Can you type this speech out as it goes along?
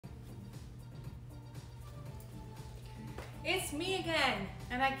It's me again,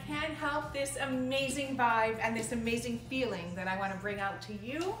 and I can't help this amazing vibe and this amazing feeling that I want to bring out to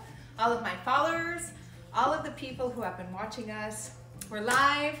you, all of my followers, all of the people who have been watching us. We're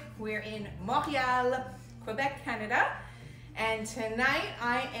live, we're in Montreal, Quebec, Canada, and tonight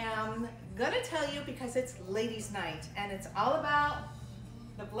I am gonna tell you because it's ladies' night, and it's all about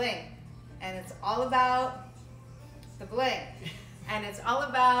the bling, and it's all about the bling, and it's all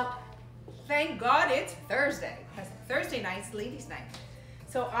about, thank God it's Thursday, because Thursday night's ladies' night.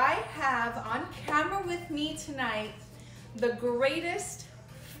 So I have on camera with me tonight the greatest,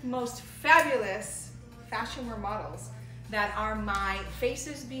 most fabulous fashion wear models that are my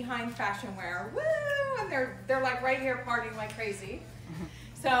faces behind fashion wear. Woo! And they're like right here partying like crazy.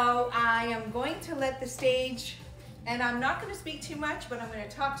 So I am going to let the stage, and I'm not going to speak too much, but I'm going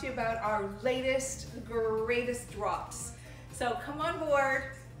to talk to you about our latest, greatest drops. So come on board.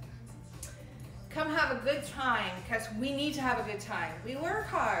 Come have a good time, because we need to have a good time. We work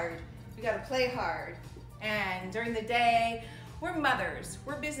hard, we gotta play hard. And during the day, we're mothers,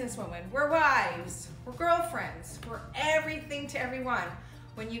 we're businesswomen, we're wives, we're girlfriends, we're everything to everyone.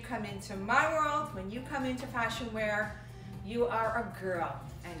 When you come into my world, when you come into fashion wear, you are a girl.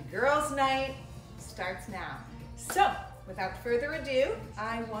 And girls' night starts now. So, without further ado,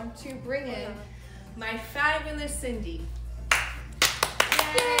 I want to bring in my fabulous Cindy.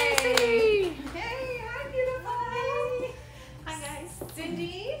 Yay! Cindy. Hey, hi beautiful. Hey. Hi guys.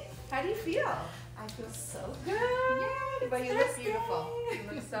 Cindy, how do you feel? I feel so good. Yay, but you look beautiful. You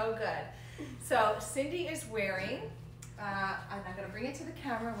look so good. So Cindy is wearing, I'm not gonna bring it to the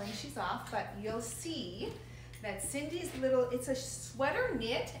camera when she's off, but you'll see that Cindy's little, it's a sweater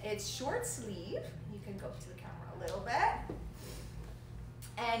knit, it's short sleeve. You can go to the camera a little bit.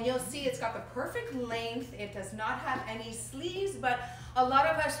 And you'll see it's got the perfect length. It does not have any sleeves, but a lot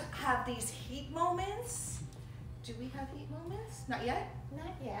of us have these heat moments. Do we have heat moments? Not yet?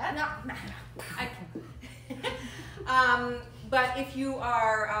 Not yet. But if you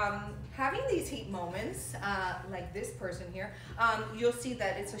are having these heat moments, like this person here, you'll see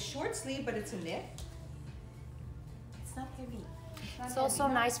that it's a short sleeve, but it's a knit. It's not heavy. It's also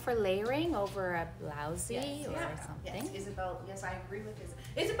nice for layering over a blousey or something. Yes, Isabel, yes, I agree with this.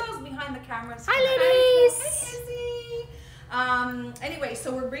 Isabel's behind the camera. Hi, ladies! Hey, Izzy! Anyway,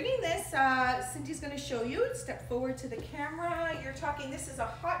 so we're bringing this. Cindy's going to show you. Step forward to the camera. You're talking, this is a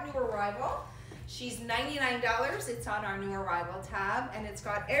hot new arrival. She's $99. It's on our new arrival tab, and it's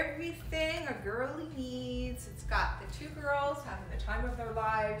got everything a girlie needs. It's got the two girls having the time of their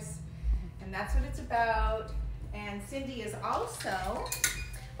lives, and that's what it's about. And Cindy is also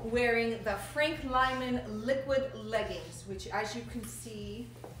wearing the Frank Lyman liquid leggings, which as you can see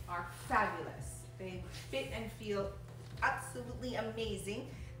are fabulous. They fit and feel absolutely amazing.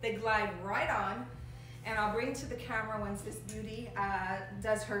 They glide right on. And I'll bring to the camera once this beauty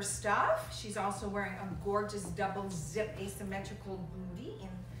does her stuff. She's also wearing a gorgeous double zip asymmetrical booty in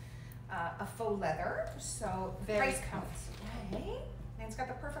a faux leather. So Very price counts. Okay. And it's got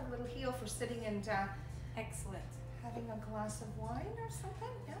the perfect little heel for sitting and Excellent. having a glass of wine or something.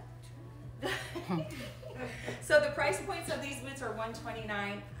 Yeah. So the price points of these boots are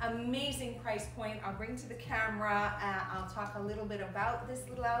 $129. Amazing price point. I'll bring to the camera. I'll talk a little bit about this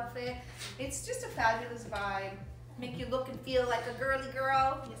little outfit. It's just a fabulous vibe. Make you look and feel like a girly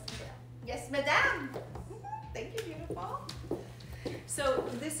girl. Yes, madame. Yes, madame. Thank you, beautiful. So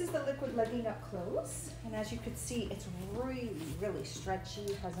this is the liquid legging up close, and as you can see, it's really, really stretchy.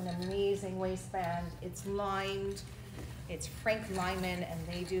 It has an amazing waistband. It's lined. It's Frank Lyman, and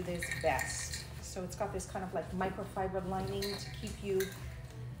they do this best. So it's got this kind of like microfiber lining to keep you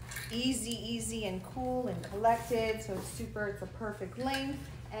easy and cool and collected. So it's a perfect length,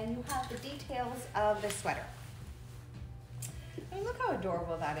 and you have the details of the sweater. I mean, look how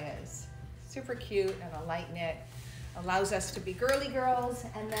adorable that is. Super cute and a light knit. Allows us to be girly girls,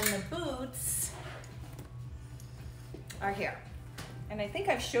 and then the boots are here. And I think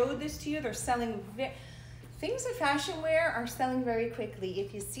I've showed this to you. They're selling, things at Fashion Wear are selling very quickly.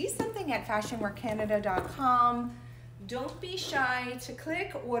 If you see something at fashionwearcanada.com, don't be shy to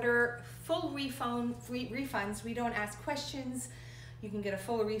click, order, full refunds. We don't ask questions. You can get a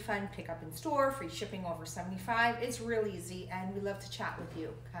full refund, pick up in store, free shipping over $75. It's real easy, and we love to chat with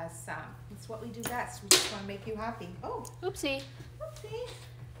you because it's what we do best. We just want to make you happy. Oh, Oopsie. oopsie.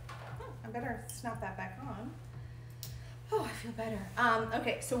 Oh, I better snap that back on. Oh, I feel better.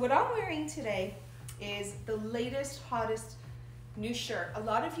 Okay, so what I'm wearing today is the latest, hottest new shirt. A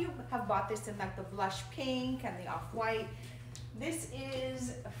lot of you have bought this in like the blush pink and the off-white. This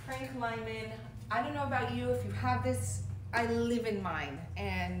is Frank Lyman. I don't know about you if you have this I live in mine,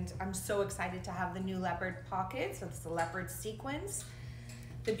 and I'm so excited to have the new leopard pocket. So it's the leopard sequins.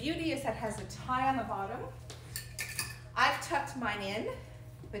 The beauty is that it has a tie on the bottom. I've tucked mine in,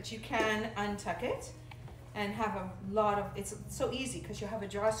 but you can untuck it and have a lot of, it's so easy because you have a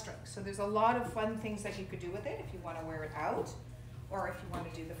drawstring. So there's a lot of fun things that you could do with it if you want to wear it out or if you want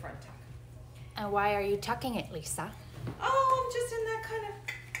to do the front tuck. And why are you tucking it, Lisa? Oh, I'm just in that kind of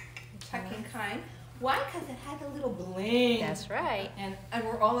tucking kind. Why? Because it had a little bling. That's right. And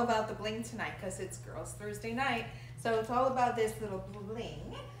we're all about the bling tonight because it's Girls Thursday night. So it's all about this little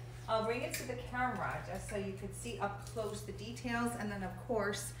bling. I'll bring it to the camera just so you could see up close the details. And then of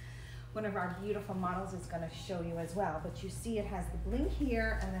course, one of our beautiful models is going to show you as well. But you see it has the bling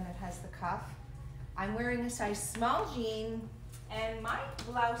here and then it has the cuff. I'm wearing a size small jean and my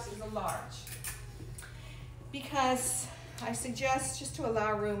blouse is a large. Because I suggest just to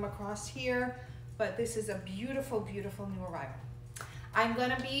allow room across here. But this is a beautiful, beautiful new arrival. I'm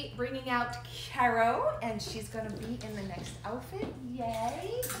gonna be bringing out Karo, and she's gonna be in the next outfit.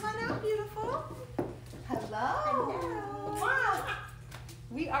 Yay! Come on out, beautiful. Hello. Hello. Wow.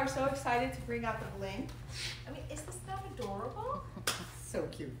 We are so excited to bring out the bling. I mean, is this not adorable? So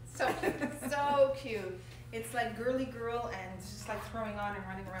cute. So cute. So cute. It's like girly girl, and it's just like throwing on and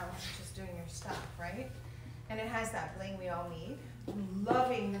running around, just doing your stuff, right? And it has that bling we all need. I'm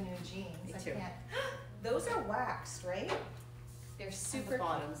loving the new jeans. Me too. Those are waxed, right? They're super. The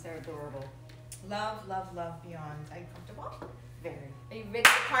bottoms, they're adorable. Love, love, love beyond. Are you comfortable? Very. Are you ready to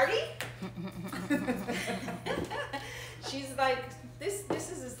party? She's like, this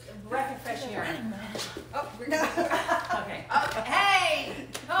is a breath of fresh air. Oh, we're not. Okay. Okay. Hey!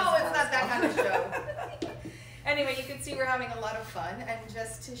 No, it's not that kind of show. Anyway, you can see we're having a lot of fun, and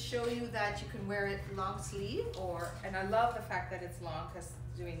just to show you that you can wear it long sleeve, and I love the fact that it's long because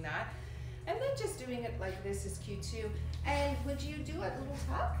doing that, and then just doing it like this is cute too. And would you do a little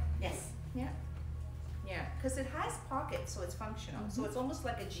tuck? Yes. Yeah. Yeah, because it has pockets, so it's functional. So it's almost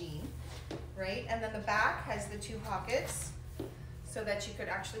like a jean, right? And then the back has the two pockets, so that you could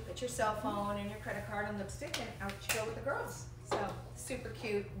actually put your cell phone and your credit card and lipstick, and out you go with the girls. So super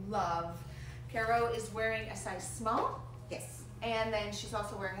cute. Love. Karo is wearing a size small. Yes. And then she's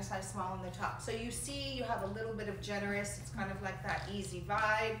also wearing a size small on the top. So you see you have a little bit of generous. It's kind of like that easy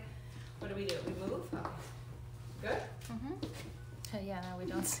vibe. What do? We move? Okay. Good? Mm-hmm. Yeah, no,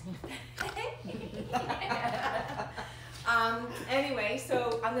 we don't see. Anyway,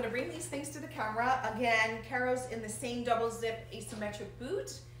 so I'm going to bring these things to the camera. Again, Karo's in the same double zip asymmetric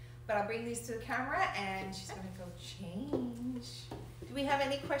boot. But I'll bring these to the camera and she's going to go change. Do we have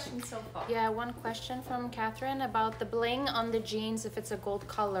any questions so far? Yeah, one question from Catherine about the bling on the jeans. If it's a gold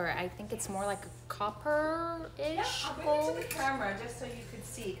color, I think it's more like a copper-ish Yeah, I'll bring gold. it to the camera just so you could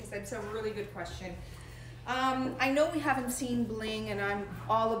see, because that's a really good question. I know we haven't seen bling, and I'm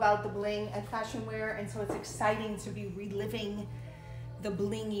all about the bling at FashionWear, and so it's exciting to be reliving the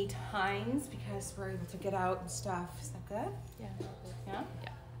blingy times because we're able to get out and stuff. Is that good? Yeah. Yeah? Yeah.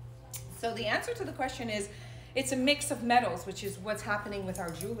 So the answer to the question is, it's a mix of metals, which is what's happening with our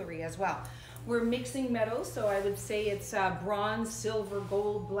jewelry as well. We're mixing metals, so I would say it's bronze, silver,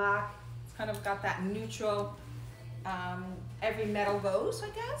 gold, black. It's kind of got that neutral, every metal goes, I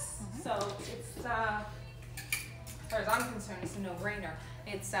guess. So it's, as far as I'm concerned, it's a no-brainer.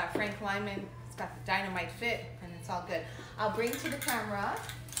 It's Frank Lyman, it's got the dynamite fit, and it's all good. I'll bring to the camera,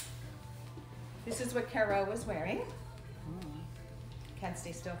 this is what Karo was wearing. Can't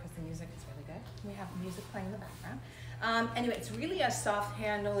stay still because the music is really good. We have music playing in the background. Anyway, it's really a soft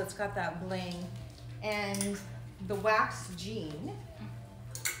handle. It's got that bling. And the wax jean.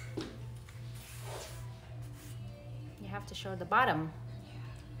 You have to show the bottom.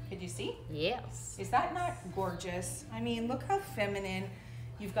 Could you see? Yes. Is that not gorgeous? I mean, look how feminine.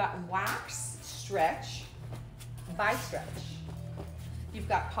 You've got wax stretch by stretch. You've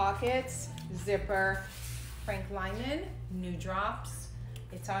got pockets, zipper, Frank Lyman, new drops.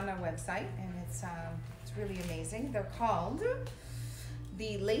 It's on our website, and it's really amazing. They're called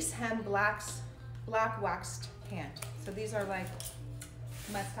the lace hem black waxed pant. So these are like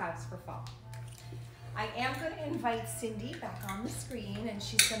must-haves for fall. I am going to invite Cindy back on the screen, and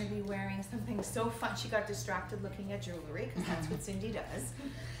she's going to be wearing something so fun. She got distracted looking at jewelry because that's what Cindy does.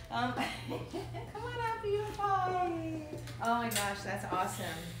 Come on out, beautiful. Oh my gosh, that's awesome.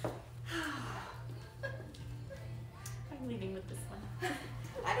 I'm leaving with this one.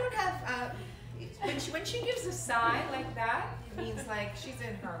 I don't have, when she gives a sigh like that, it means like she's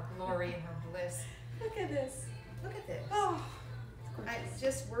in her glory and her bliss. Look at this. Look at this. Oh, It's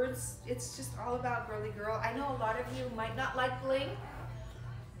just words, it's just all about girly girl. I know a lot of you might not like bling,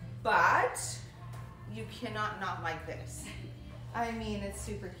 but you cannot not like this. I mean, it's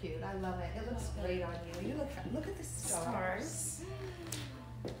super cute. I love it. It looks great on you. You look at the stars.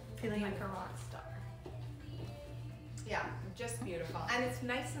 Feeling like a rock star. Yeah, just beautiful. And it's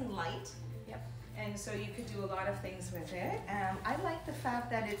nice and light. Yep. And so you could do a lot of things with it. I like the fact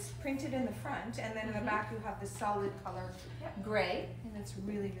that it's printed in the front, and then in the back you have the solid color gray, and it's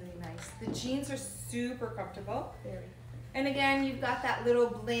really, really nice. The jeans are super comfortable. Very. And again, you've got that little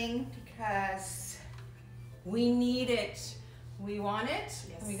bling because we need it. We want it.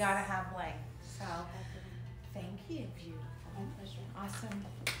 Yes. We gotta have bling. So thank you, beautiful. My pleasure. Awesome.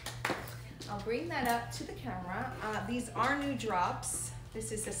 I'll bring that up to the camera. These are new drops.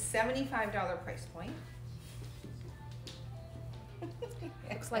 This is a $75 price point.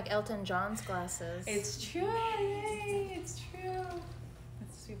 Looks like Elton John's glasses. It's true, yay, it's true.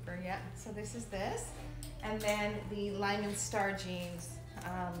 That's super, yeah. So this is this. And then the Lime and Star jeans,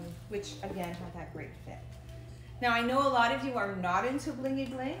 which again have that great fit. Now I know a lot of you are not into blingy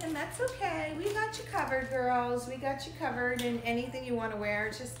bling, and that's okay. We got you covered, girls. We got you covered in anything you want to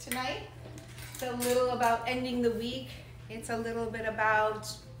wear. Just tonight, it's a little about ending the week. It's a little bit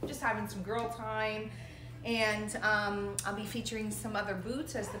about just having some girl time. And I'll be featuring some other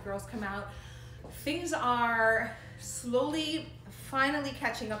boots as the girls come out. Things are slowly, finally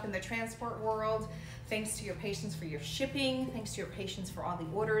catching up in the transport world. Thanks to your patience for your shipping. Thanks to your patience for all the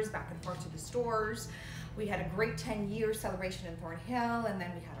orders back and forth to the stores. We had a great 10-year celebration in Thornhill, and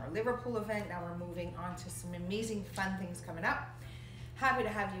then we had our Liverpool event. Now we're moving on to some amazing fun things coming up. Happy to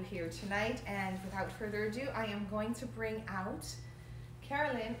have you here tonight, and without further ado, I am going to bring out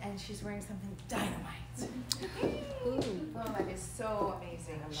Carolyn, and she's wearing something dynamite. Ooh. Oh, that is so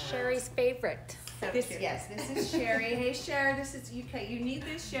amazing. Sherry's favorite. So this is Sherry. Hey, Sher, this is UK. You need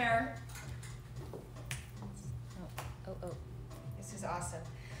this, Sher. Oh. This is awesome.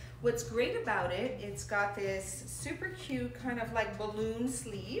 What's great about it, it's got this super cute kind of like balloon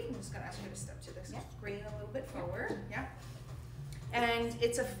sleeve. I'm just gonna ask you to step to this screen a little bit forward. Yeah. And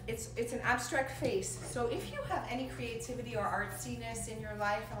it's an abstract face. So if you have any creativity or artsiness in your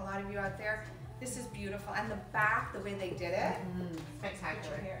life, and a lot of you out there, this is beautiful. And the back, the way they did it,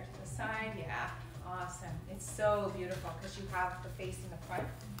 spectacular. Here to the side, yeah, awesome. It's so beautiful because you have the face in the front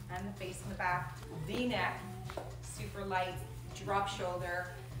and the face in the back, V-neck, super light, drop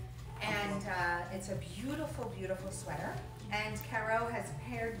shoulder. And it's a beautiful, beautiful sweater. And Karo has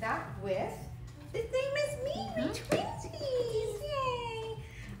paired that with the same as me, my twinsies, yay!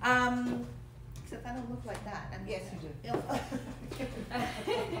 Except I don't look like that. Yes, you do.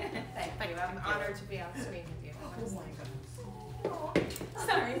 Thank you. I'm honored to be on screen with you. Oh my goodness.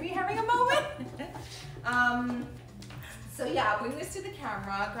 Sorry, we having a moment? So yeah, bring this to the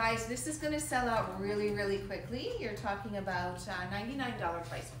camera. Guys, this is gonna sell out really, really quickly. You're talking about $99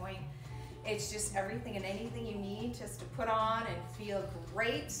 price point. It's just everything and anything you need just to put on and feel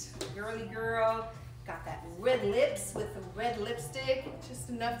great. Girly girl. Got that red lips with the red lipstick. Just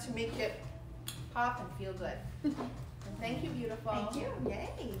enough to make it pop and feel good. And thank you, beautiful. Thank you.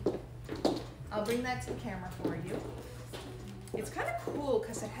 Yay. I'll bring that to the camera for you. It's kind of cool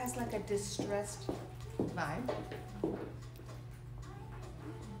because it has like a distressed vibe.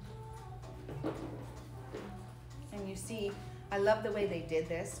 And you see, I love the way they did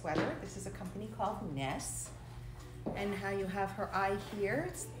this sweater. This is a company called Ness. And how you have her eye here.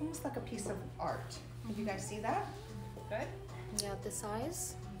 It's almost like a piece of art. Did you guys see that? Good. Yeah, the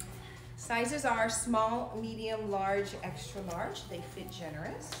size. Sizes are small, medium, large, extra large. They fit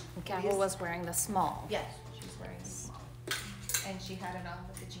generous. Karo was wearing the small. Yes, she's wearing the small. And she had it on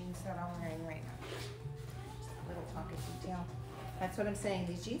with the jeans that I'm wearing right now. Just a little pocket detail. That's what I'm saying.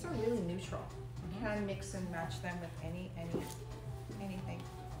 These jeans are really neutral. You can mix and match them with anything.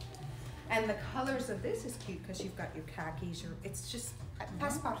 And the colors of this is cute because you've got your khakis. It's just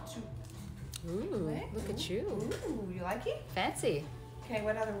passepartout. Ooh, Right? look at you. Ooh, you like it? Fancy. Okay,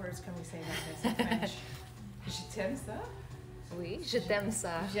 what other words can we say about this in French? Je t'aime ça? Oui, je t'aime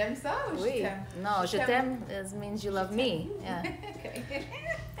ça. J'aime ça ou je Oui. t'aime? No, je t'aime means you love me. Yeah. Okay.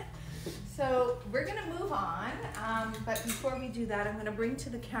 So we're gonna move on, but before we do that, I'm gonna bring to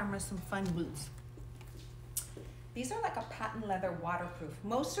the camera some fun boots. These are like a patent leather waterproof.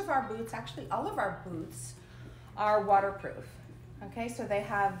 Most of our boots, actually all of our boots, are waterproof. Okay, so they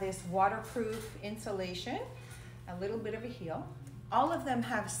have this waterproof insulation, a little bit of a heel. All of them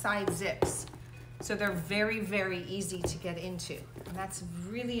have side zips, so they're very, very easy to get into. And that's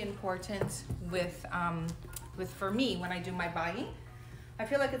really important with for me when I do my buying. I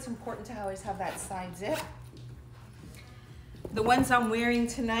feel like it's important to always have that side zip. The ones I'm wearing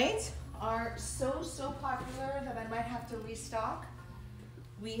tonight are so popular that I might have to restock.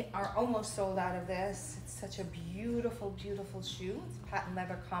 We are almost sold out of this. It's such a beautiful, beautiful shoe. It's patent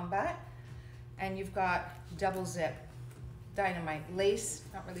leather combat. And you've got double zip, dynamite. Lace,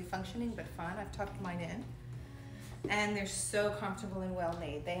 not really functioning, but fun. I've tucked mine in. And they're so comfortable and well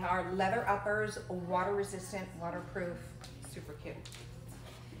made. They are leather uppers, water resistant, waterproof, super cute.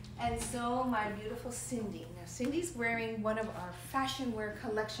 And so my beautiful Cindy. Now Cindy's wearing one of our fashion wear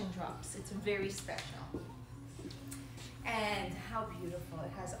collection drops. It's very special. And how beautiful.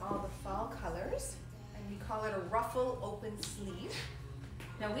 It has all the fall colors. And we call it a ruffle open sleeve.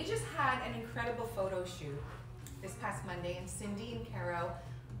 Now we just had an incredible photo shoot this past Monday, and Cindy and Karo,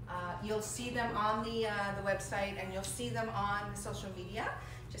 you'll see them on the website, and you'll see them on the social media.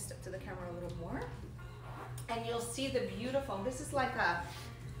 Just up to the camera a little more. And you'll see the beautiful, this is like a,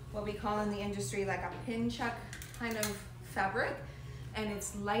 what we call in the industry, like a pin chuck kind of fabric. And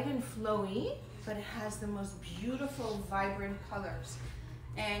it's light and flowy, but it has the most beautiful, vibrant colors.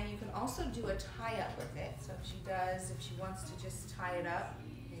 And you can also do a tie up with it. So if she wants to just tie it up,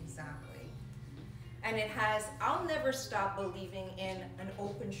 exactly. And it has, I'll never stop believing in an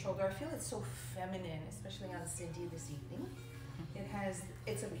open shoulder. I feel it's so feminine, especially on Cindy this evening.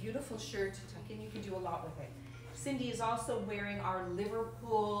 It's a beautiful shirt to tuck in. You can do a lot with it. Cindy is also wearing our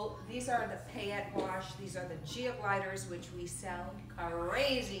Liverpool, these are the Payette wash. These are the Geogliders, which we sell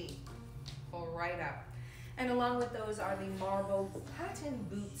crazy. Pull right up. And along with those are the marble patent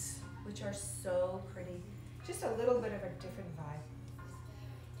boots, which are so pretty. Just a little bit of a different vibe.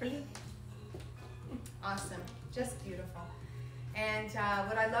 Pretty. Awesome, just beautiful. And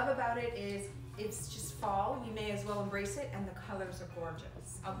what I love about it is it's just fall. We may as well embrace it, and the colors are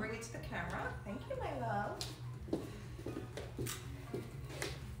gorgeous. I'll bring it to the camera. Thank you, my love.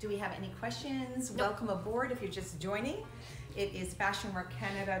 Do we have any questions? Nope. Welcome aboard if you're just joining. It is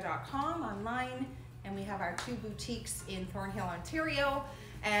FashionWearCanada.com online, and we have our 2 boutiques in Thornhill, Ontario,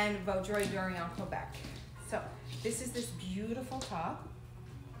 and Vaudreuil-Dorion, Quebec. So this is this beautiful top.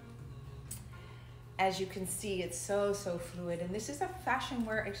 As you can see, it's so fluid, and this is a Fashion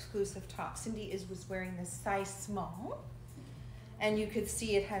Wear exclusive top. Cindy was wearing this size small, and you could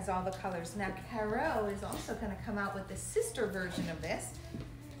see it has all the colors. Now Karo is also going to come out with the sister version of this,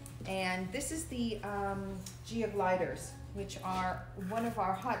 and this is the Geogliders, which are one of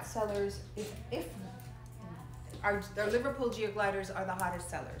our hot sellers. If our Liverpool Geogliders are the hottest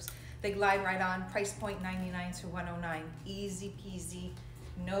sellers. They glide right on, price point $99 to $109, easy peasy,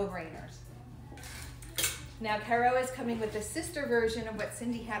 no brainers. Now Karo is coming with the sister version of what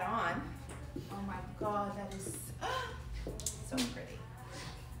Cindy had on. Oh my God, that is so pretty.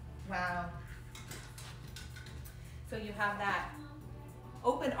 Wow. So you have that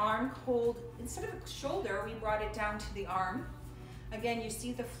open arm, cold, instead of a shoulder, we brought it down to the arm. Again, you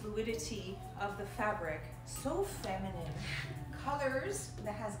see the fluidity of the fabric, so feminine. Colors,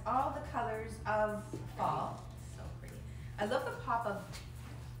 that has all the colors of fall, so pretty. I love the pop of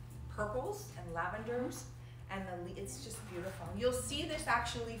purples and lavenders. And it's just beautiful. You'll see this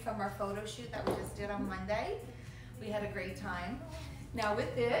actually from our photo shoot that we just did on Monday. We had a great time. Now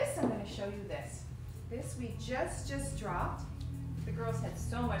with this, I'm going to show you this. This we just dropped. The girls had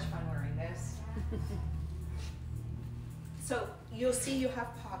so much fun wearing this. So you'll see you have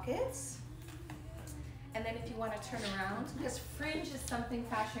pockets. And then if you want to turn around, because fringe is something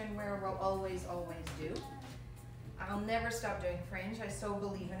Fashion Wear will always do. I'll never stop doing fringe. I so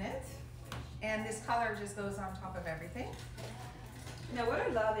believe in it. And this color just goes on top of everything. Now what I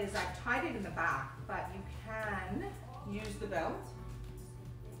love is I've tied it in the back, but you can use the belt.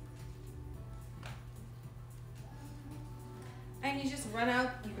 And you just run out,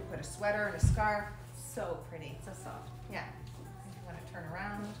 you could put a sweater and a scarf. So pretty, so soft. Yeah, if you want to turn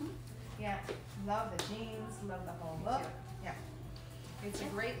around. Yeah, love the jeans, love the whole look. Yeah, it's a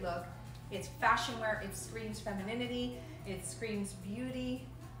great look. It's Fashion Wear, it screams femininity, it screams beauty.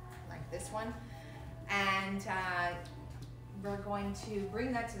 Like this one, and we're going to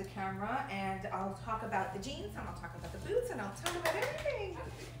bring that to the camera, and I'll talk about the jeans, and I'll talk about the boots, and I'll talk about everything.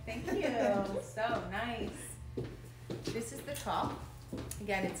 Thank you. So nice. This is the top.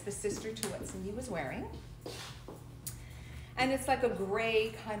 Again, it's the sister to what Cindy was wearing, and it's like a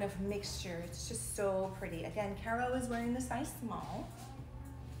gray kind of mixture. It's just so pretty. Again, Karo is wearing the size small.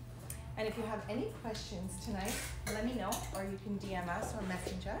 And if you have any questions tonight, let me know, or you can DM us or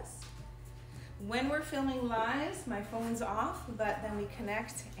message us. When we're filming live, my phone's off, but then we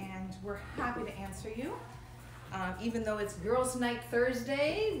connect and we're happy to answer you. Even though it's Girls Night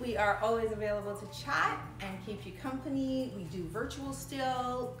Thursday, we are always available to chat and keep you company. We do virtual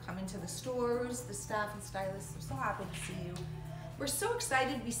still, come into the stores, the staff and stylists are so happy to see you. We're so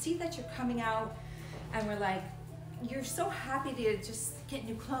excited. We see that you're coming out and we're like, you're so happy to just get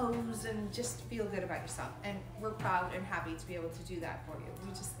new clothes and just feel good about yourself. And we're proud and happy to be able to do that for you.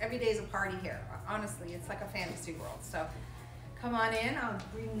 We just, every day is a party here. Honestly, it's like a fantasy world. So come on in, I'll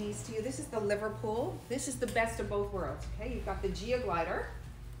bring these to you. This is the Liverpool. This is the best of both worlds, okay? You've got the Gia glider.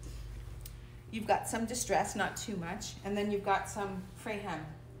 You've got some distress, not too much. And then you've got some Freyhem.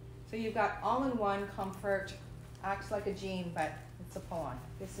 So you've got all-in-one comfort, acts like a jean, but it's a pull-on.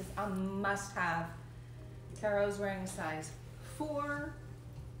 This is a must-have. Karo's wearing a size 4.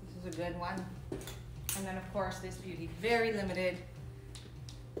 This is a good one. And then of course this beauty, very limited.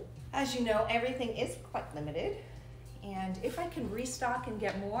 As you know, everything is quite limited. And if I can restock and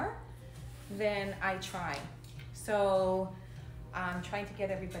get more, then I try. So I'm trying to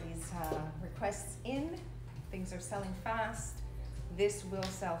get everybody's requests in. Things are selling fast. This will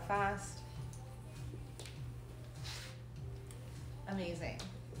sell fast. Amazing.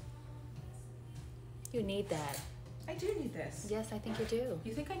 You need that. I do need this. Yes, I think you do.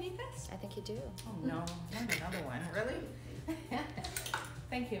 You think I need this? I think you do. Oh no, not another one. Really?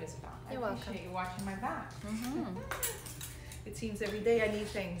 Thank you, Isabel. I You're appreciate welcome. you watching my back. Mm-hmm. It seems every day I need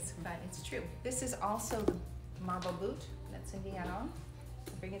things, but it's true. This is also the marble boot that Cindy had on.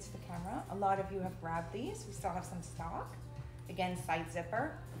 I'll bring it to the camera. A lot of you have grabbed these. We still have some stock. Again, side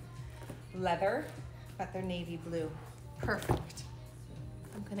zipper, leather, but they're navy blue. Perfect.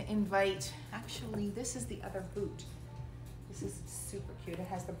 I'm gonna invite, actually, this is the other boot. This is super cute. It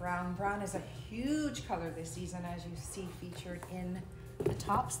has the brown. Brown is a huge color this season, as you see featured in the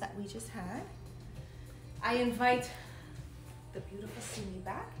tops that we just had. I invite the beautiful Cindy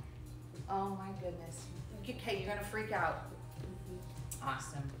back. Oh my goodness. Okay, you're gonna freak out.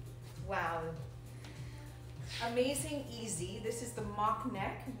 Awesome. Wow. Amazing easy. This is the mock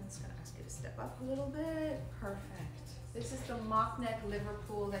neck. I'm just gonna ask you to step up a little bit. Perfect. This is the mock neck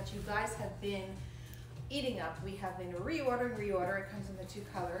Liverpool that you guys have been eating up. We have been reordering. It comes in the 2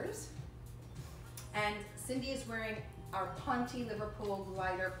 colors. And Cindy is wearing our Ponte Liverpool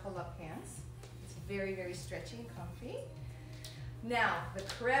glider pull-up pants. It's very, very stretchy and comfy. Now, the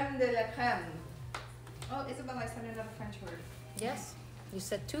creme de la creme. Oh, Isabel, I said another French word. Yes, you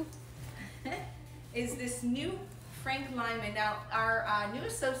said 2. Is this new Frank Lyman. Now, our new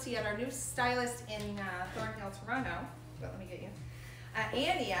associate, our new stylist in Thornhill, Toronto, well, let me get you.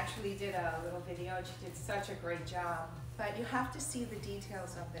 Annie actually did a little video and she did such a great job. But you have to see the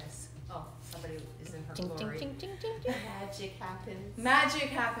details of this. Oh, somebody is in her Ding, glory. ding, ding, ding, ding, ding. Magic happens. Magic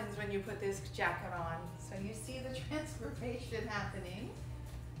happens when you put this jacket on. So you see the transformation happening.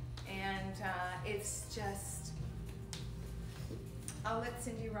 And it's just, I'll let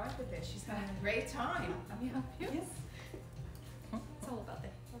Cindy rock with this. She's having a great time. Let me help you. Yes. It's all about the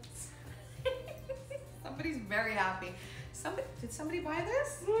looks. Somebody's very happy. Did somebody buy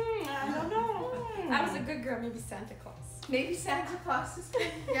this? I don't know. I was a good girl, maybe Santa Claus. Maybe Santa Claus is good.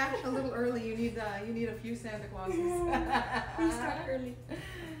 Yeah, a little early. You need a few Santa Clauses. We start early.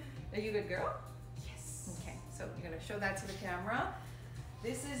 Are you a good girl? Yes. Okay, so you're gonna show that to the camera.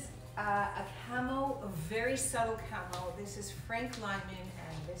 This is a camo, a very subtle camo. This is Frank Lyman,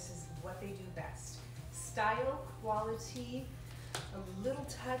 and this is what they do best. Style, quality, a little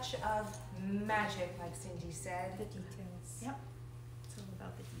touch of magic, like Cindy said. The details. Yep. It's all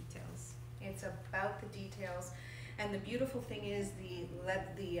about the details. It's about the details. And the beautiful thing is the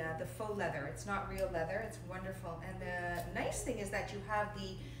faux leather. It's not real leather, it's wonderful. And the nice thing is that you have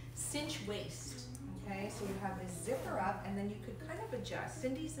the cinch waist, okay? So you have this zipper up and then you could kind of adjust.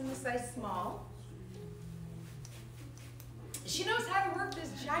 Cindy's in the size small. She knows how to work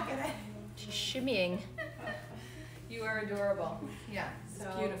this jacket. She's shimmying. You are adorable. Yeah, so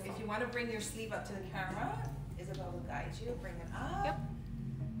It's beautiful. if you want to bring your sleeve up to the camera, Isabel will guide you. Bring it up. Yep.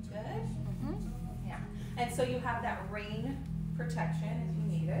 Good. Mm-hmm. Yeah, and so you have that rain protection if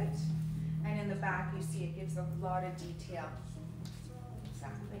you need it. And in the back, you see it gives a lot of detail.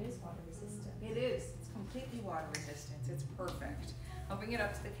 Exactly. It is water resistant. It is. It's completely water resistant. It's perfect. I'll bring it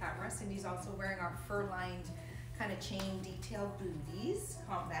up to the camera. Cindy's also wearing our fur-lined kind of chain detail booties,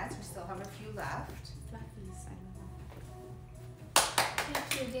 combats. We still have a few left. Fluffies, I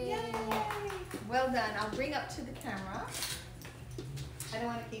Thank you, Yay! Well done. I'll bring up to the camera. I don't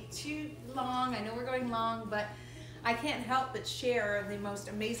want to keep too long. I know we're going long, but I can't help but share the most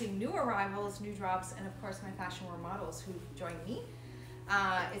amazing new arrivals, new drops, and of course my FashionWear models who joined me.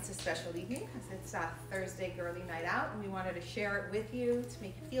 It's a special evening because it's a Thursday girly night out, and we wanted to share it with you to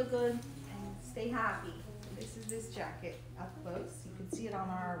make you feel good and stay happy. This is this jacket up close. You can see it on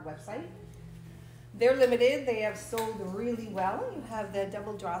our website. They're limited. They have sold really well. You have the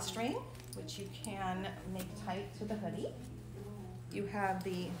double drawstring, which you can make tight to the hoodie. You have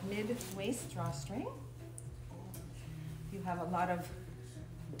the mid-waist drawstring. You have a lot of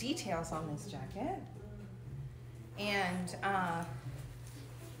details on this jacket. And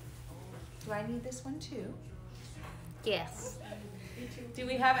do I need this one too? Yes. Do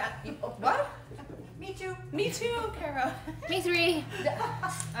we have what? Me too. Me too, Karo. Me three.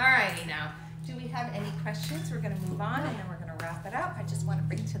 Alrighty now. Do we have any questions? We're gonna move on and then we're gonna wrap it up. I just want to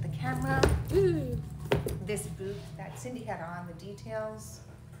bring to the camera this boot that Cindy had on, the details.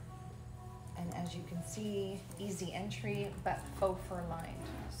 And as you can see, easy entry, but faux fur lined.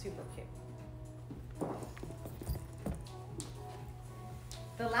 Super cute.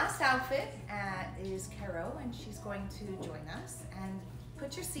 The last outfit is Karo, and she's going to join us. And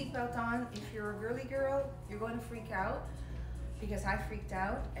put your seatbelt on. If you're a girly girl, you're going to freak out because I freaked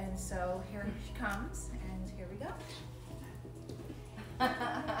out. And so here she comes, and here we go.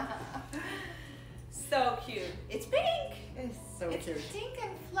 So cute. It's pink. It's so cute. It's pink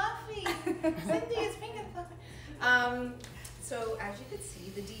and fluffy. Cindy, it's pink and fluffy. So as you can see,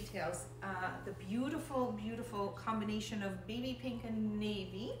 the details, the beautiful, beautiful combination of baby pink and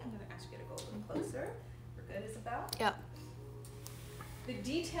navy. I'm going to ask you to go a little closer. We're good, Isabel? Yep. The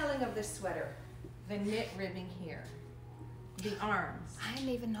detailing of the sweater, the knit ribbing here, the arms. I didn't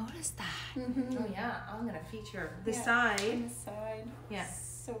even notice that. Oh yeah, I'm going to feature the Yeah, side. On the side. Yeah.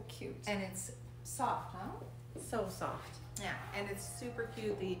 So cute. And it's soft, huh? So soft. Yeah, and it's super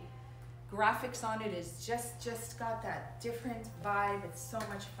cute. The graphics on it is just got that different vibe. It's so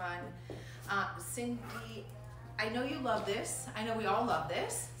much fun. Cindy, I know you love this. I know we all love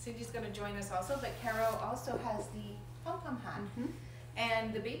this. Cindy's going to join us also, but Karo also has the pom-pom hat.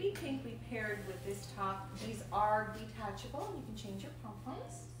 And the baby pink we paired with this top. These are detachable. You can change your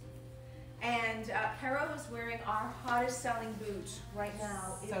pom-poms. And Karo is wearing our hottest selling boot right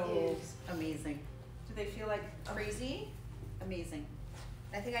now. So It is. amazing. Do they feel like crazy? Amazing.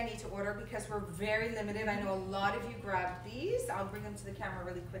 I think I need to order because we're very limited. I know a lot of you grabbed these. I'll bring them to the camera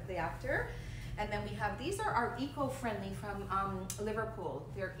really quickly after. And then we have, these are our eco-friendly from Liverpool.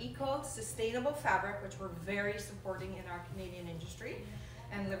 They're eco-sustainable fabric, which we're very supporting in our Canadian industry.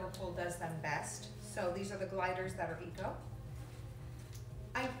 And Liverpool does them best. So these are the gliders that are eco.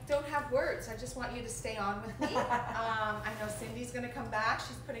 I don't have words. I just want you to stay on with me. I know Cindy's gonna come back.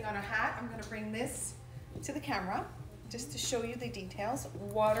 She's putting on a hat. I'm gonna bring this to the camera just to show you the details.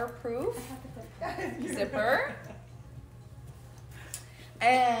 Waterproof zipper.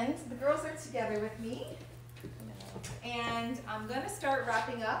 And the girls are together with me. And I'm gonna start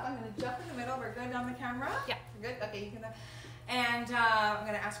wrapping up. I'm gonna jump in the middle. We're good on the camera? Yeah. We're good? Okay, you can. And I'm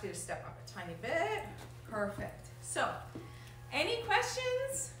gonna ask you to step up a tiny bit. Perfect. So, any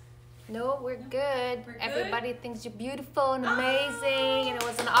questions? No, we're good. We're good? Everybody thinks you're beautiful and amazing, and it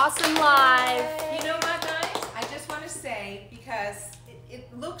was an awesome live. You know what, guys? I just want to say, because it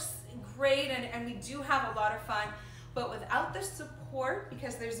looks great and we do have a lot of fun, but without the support,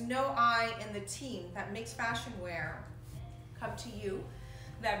 because there's no I in the team that makes Fashion Wear come to you,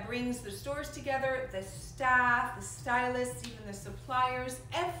 that brings the stores together, the staff, the stylists, even the suppliers,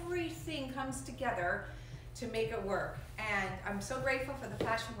 everything comes together to make it work. And I'm so grateful for the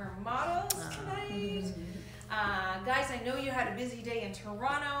Fashion Wear models tonight. Guys, I know you had a busy day in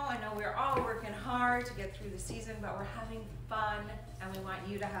Toronto. I know we're all working hard to get through the season, but we're having fun and we want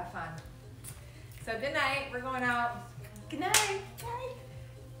you to have fun. So good night, we're going out. Good night.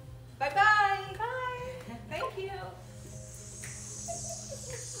 Bye-bye.